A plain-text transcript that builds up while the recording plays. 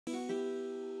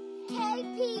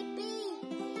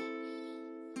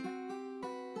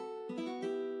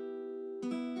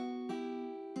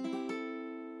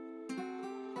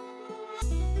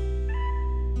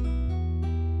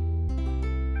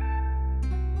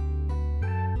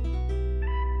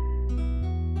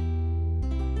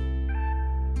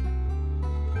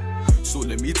So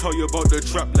let me tell you about the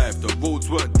trap life. The roads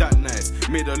weren't that nice.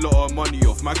 Made a lot of money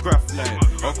off my graph line.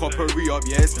 A copper re-up,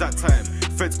 yeah, it's that time.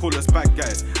 Feds call us bad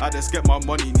guys. I just get my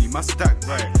money, need my stack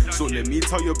right. So let me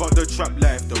tell you about the trap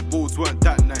life. The roads weren't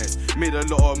that nice. Made a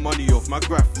lot of money off my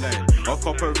graph line. A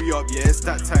copper re-up, yeah, it's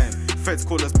that time. Feds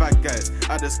call us bad guys.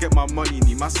 I just get my money,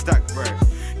 need my stack right.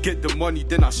 Get the money,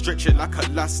 then I stretch it like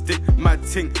elastic. Mad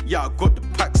ting, yeah, I got the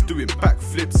packs doing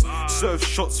backflips. Serve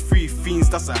shots, 3 fiends,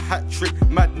 that's a hat trick.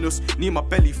 Madness, need my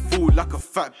belly full like a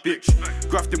fat bitch.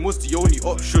 Grafting was the only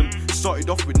option.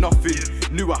 Started off with nothing,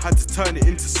 knew I had to turn it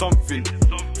into something.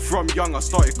 From young I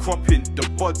started cropping, the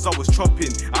buds I was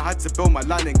chopping. I had to build my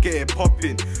line and get it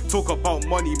popping. Talk about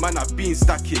money, man, I've been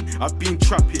stacking, I've been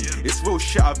trapping. It's real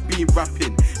shit, I've been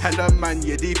rapping. Hella man,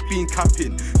 yeah, they've been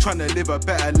capping. Tryna live a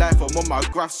better life, I'm on my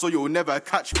graph, so you'll never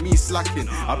catch me slacking.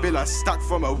 I bill a stack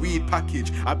from a weed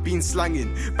package, I've been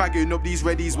slanging. Bagging up these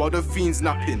readies while the fiends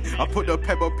napping. I put the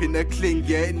peb up in the cling,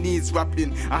 yeah, it needs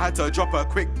rapping. I had to drop a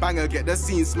quick banger, get the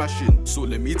scene smashing. So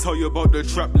let me tell you about the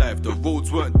trap life. The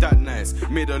roads weren't that nice.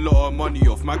 Made a lot of money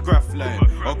off my graph line.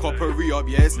 A copper re-up,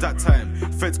 yeah, it's that time.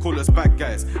 Feds call us bad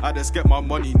guys. I just get my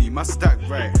money, need my stack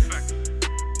right.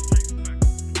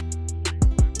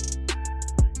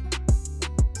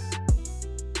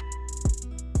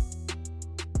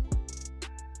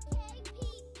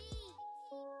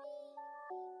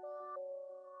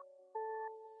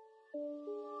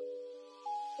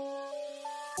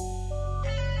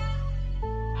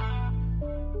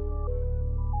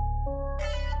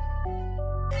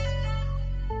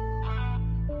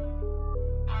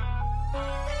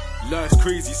 Life's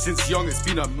crazy, since young it's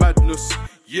been a madness.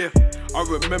 Yeah, I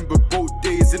remember both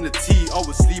days in the T. I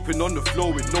was sleeping on the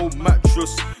floor with no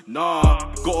mattress.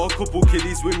 Nah, got a couple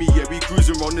kiddies with me. Yeah, we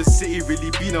cruising around the city,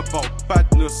 really been about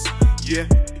badness. Yeah,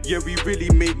 we really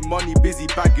make money, busy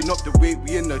bagging up the weight.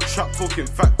 We in the trap talking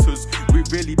factors. We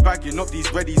really bagging up these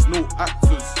readies, no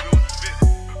actors.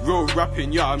 Real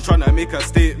rapping, yeah, I'm tryna make a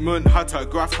statement. Had to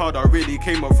graph hard, I really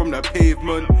came up from the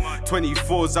pavement.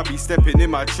 24s, I be stepping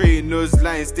in my trainers.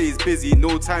 Line stays busy,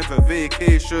 no time for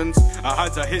vacations. I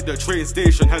had to hit the train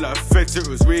station, hella effects, it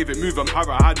was raving. Moving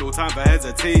para, I had no time for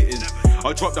hesitating.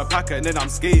 I dropped the pack and then I'm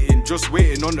skating, just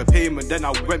waiting on the payment. Then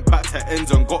I went back to ends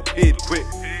and got paid quick.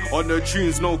 On the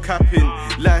tunes, no capping.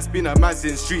 Life's been a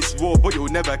mazin, streets raw, but you'll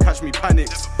never catch me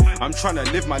panicked. I'm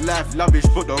tryna live my life lavish,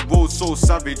 but the road's so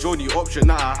savage. Only option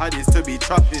that I had is to be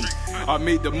trapping. I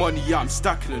made the money, yeah, I'm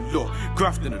stacking a lot,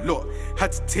 grafting a lot.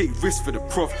 Had to take risks for the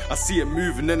prof. I see it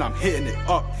moving, then I'm hitting it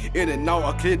up. In and out,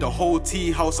 I cleared the whole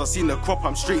tea house. I seen the crop,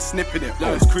 I'm straight snipping it.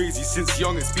 Life's crazy, since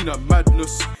young it's been a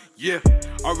madness. Yeah,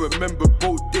 I remember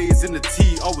both days in the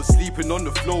T. I was sleeping on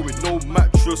the floor with no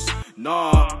mattress.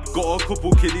 Nah, got a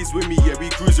couple kiddies with me. Yeah, we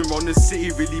cruising around the city,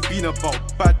 really been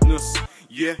about badness.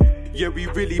 Yeah, we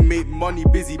really make money,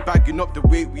 busy bagging up the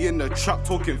weight. We in the trap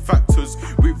talking factors.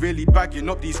 We really bagging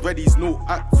up these readies, no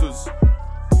actors.